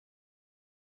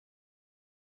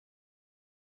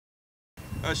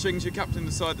Shings, you're captaining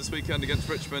the side this weekend against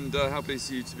Richmond. How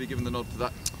pleased are you to be given the nod for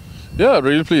that? Yeah,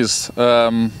 really pleased.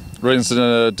 Ryan's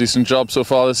done a decent job so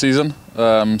far this season,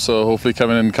 so hopefully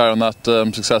coming in and carry on that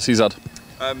success he's had.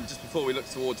 Just before we look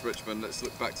towards Richmond, let's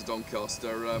look back to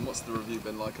Doncaster. What's the review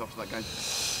been like after that game?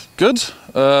 Good.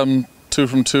 2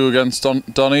 from 2 against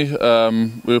Donny.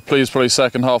 We were pleased probably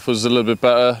second half was a little bit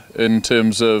better in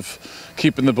terms of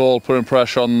keeping the ball, putting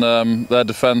pressure on their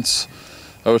defence.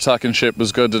 Our attacking shape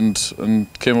was good and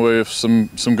came away with some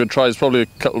good tries. Probably a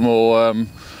couple more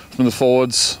from the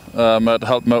forwards. I had to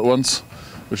help them out once,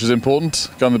 which is important.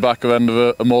 Got on the back end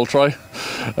of a maul try.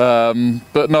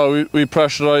 But no, we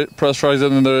pressurised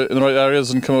in the right areas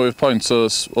and come away with points. So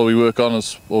that's what we work on.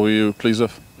 Is what we were pleased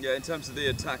with. Yeah, in terms of the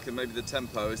attack and maybe the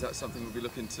tempo, is that something we'll be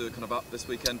looking to kind of up this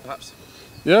weekend, perhaps?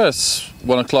 Yeah, it's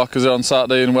 1 o'clock is it on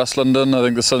Saturday in West London. I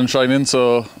think the sun's shining,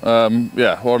 so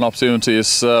yeah, what an opportunity.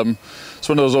 It's one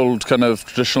of those old kind of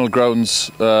traditional grounds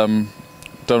down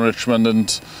Richmond,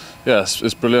 and yeah,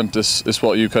 it's brilliant. It's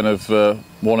what you kind of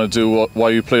want to do, why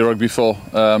you play rugby for.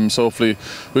 So hopefully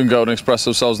we can go out and express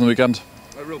ourselves on the weekend.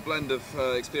 A real blend of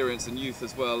experience and youth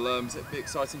as well. Is it be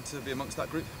exciting to be amongst that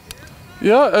group?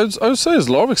 Yeah, I would say there's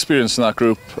a lot of experience in that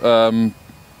group.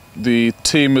 The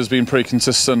team has been pretty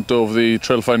consistent over the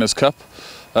Trailfinders Cup.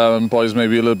 Boys may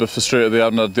be a little bit frustrated they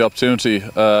haven't had the opportunity.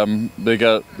 They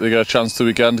get a chance the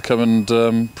weekend to come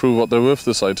and prove what they're worth to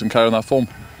the side and carry on that form.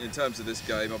 In terms of this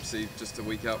game, obviously just a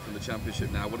week out from the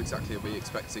championship now, what exactly are we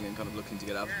expecting and kind of looking to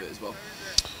get out of it as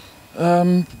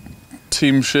well?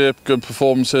 Team shape, good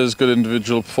performances, good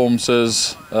individual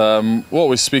performances. What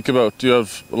we speak about, you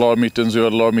have a lot of meetings, we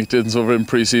had a lot of meetings over in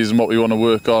pre-season, what we want to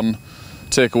work on,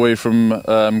 take away from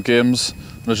games,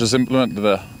 and let's just implement it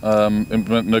there.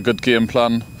 Implementing a good game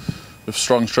plan with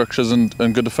strong structures and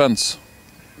good defence.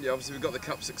 Yeah, obviously we've got the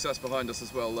cup success behind us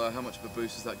as well. How much of a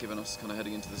boost has that given us kind of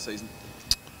heading into the season?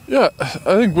 Yeah,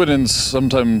 I think winning's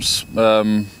sometimes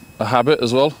a habit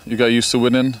as well. You get used to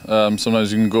winning.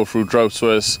 Sometimes you can go through droughts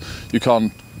where you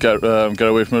can't get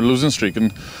away from a losing streak,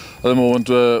 and at the moment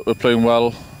we're playing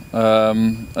well,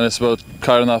 and it's about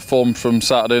carrying that form from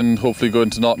Saturday and hopefully going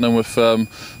to Nottingham with a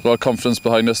lot of confidence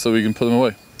behind us that we can put them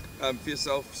away. For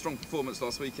yourself, strong performance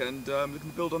last weekend. Looking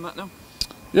to build on that now?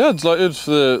 Yeah, delighted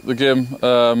for the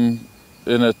game.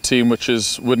 In a team which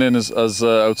is winning as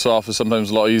outside half is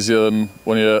sometimes a lot easier than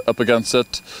when you're up against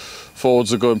it.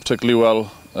 Forwards are going particularly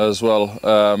well as well.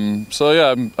 So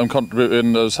yeah, I'm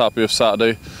contributing. I was happy with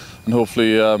Saturday, and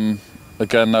hopefully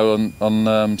again now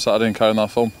on Saturday and carrying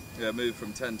that form. Yeah, move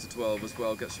from 10 to 12 as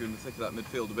well gets you in the thick of that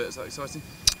midfield a bit. Is that exciting?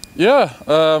 Yeah,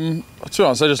 to be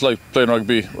honest, I just like playing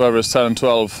rugby, whether it's 10 and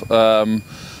 12.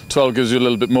 12 gives you a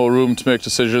little bit more room to make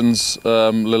decisions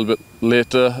a little bit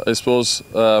later, I suppose.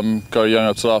 Got a young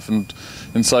outside half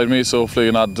inside me, so hopefully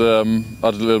I can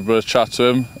add a little bit of chat to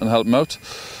him and help him out.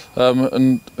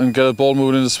 And get the ball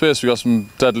moving into space. We've got some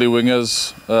deadly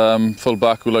wingers, full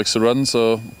back who likes to run,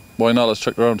 so why not? Let's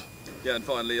check around. Yeah, and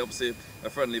finally, obviously a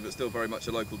friendly but still very much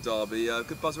a local derby.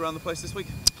 Good buzz around the place this week?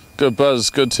 Good buzz,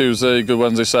 good Tuesday, good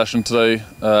Wednesday session today.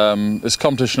 It's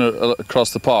competition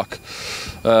across the park.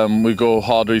 We go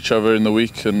hard at each other in the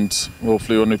week, and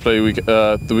hopefully when we play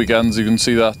the weekends you can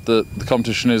see that the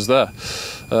competition is there.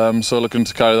 So looking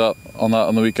to carry that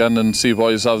on the weekend and see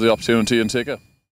boys have the opportunity and take it.